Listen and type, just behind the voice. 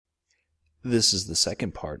This is the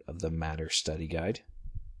second part of the Matter Study Guide.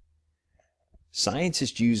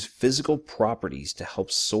 Scientists use physical properties to help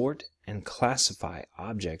sort and classify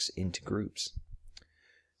objects into groups.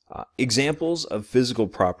 Examples of physical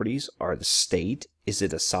properties are the state, is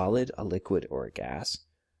it a solid, a liquid, or a gas?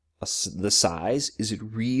 The size, is it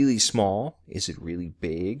really small? Is it really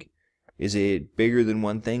big? Is it bigger than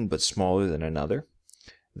one thing but smaller than another?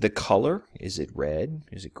 The color, is it red?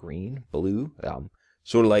 Is it green? Blue?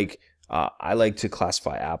 Sort of like I like to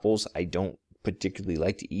classify apples. I don't particularly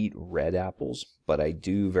like to eat red apples, but I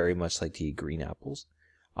do very much like to eat green apples.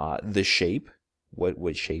 The shape,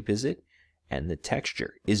 what shape is it? And the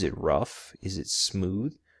texture, is it rough? Is it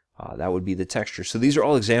smooth? That would be the texture. So these are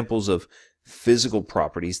all examples of physical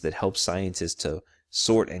properties that help scientists to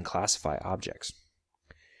sort and classify objects.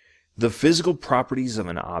 The physical properties of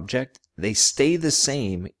an object, they stay the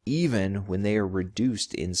same even when they are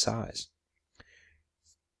reduced in size.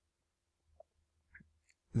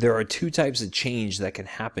 There are two types of change that can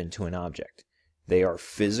happen to an object. They are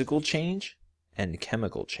physical change and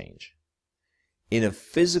chemical change. In a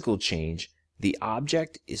physical change, the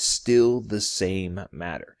object is still the same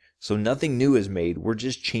matter. So nothing new is made, we're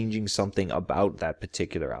just changing something about that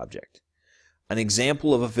particular object. An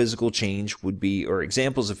example of a physical change would be, or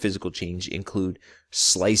examples of physical change include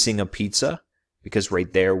slicing a pizza, because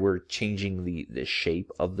right there we're changing the shape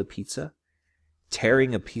of the pizza.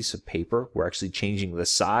 Tearing a piece of paper, we're actually changing the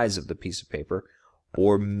size of the piece of paper.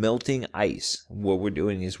 Or melting ice, what we're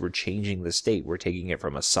doing is we're changing the state. We're taking it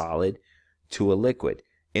from a solid to a liquid.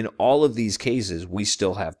 In all of these cases, we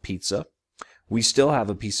still have pizza, we still have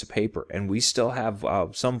a piece of paper, and we still have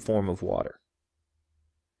some form of water.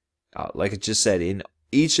 Like I just said, in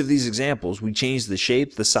each of these examples, we change the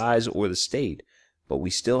shape, the size, or the state, but we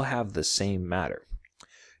still have the same matter.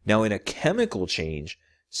 Now, in a chemical change,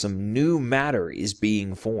 some new matter is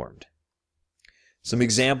being formed. Some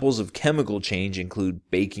examples of chemical change include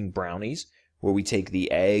baking brownies, where we take the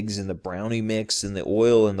eggs and the brownie mix and the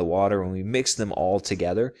oil and the water and we mix them all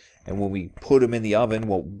together. And when we put them in the oven,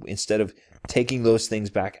 well, instead of taking those things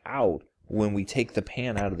back out, when we take the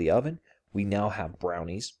pan out of the oven, we now have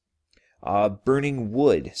brownies. Burning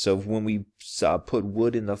wood. So when we put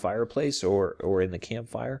wood in the fireplace or in the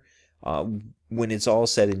campfire, when it's all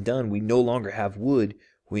said and done, we no longer have wood.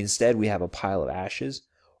 Instead, we have a pile of ashes.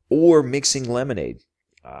 Or mixing lemonade,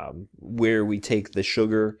 where we take the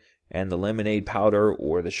sugar and the lemonade powder,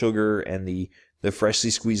 or the sugar and the freshly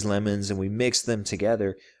squeezed lemons, and we mix them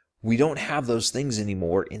together. We don't have those things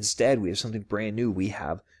anymore. Instead, we have something brand new. We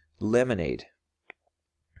have lemonade.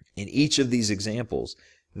 In each of these examples,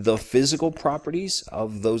 the physical properties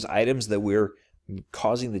of those items that we're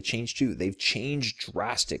causing the change to, they've changed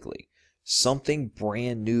drastically. Something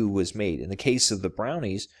brand new was made. In the case of the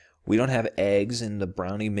brownies, we don't have eggs in the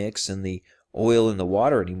brownie mix and the oil in the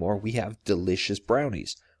water anymore. We have delicious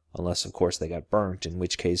brownies. Unless, of course, they got burnt, in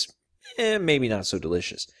which case, maybe not so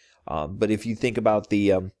delicious. But if you think about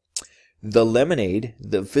the lemonade,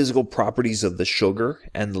 the physical properties of the sugar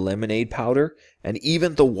and the lemonade powder and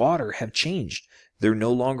even the water have changed. They're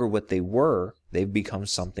no longer what they were. They've become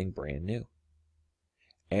something brand new.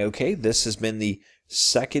 Okay, this has been the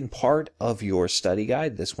second part of your study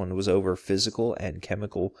guide. This one was over physical and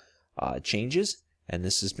chemical changes. And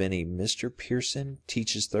this has been a Mr. Pearson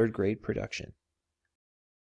Teaches Third Grade production.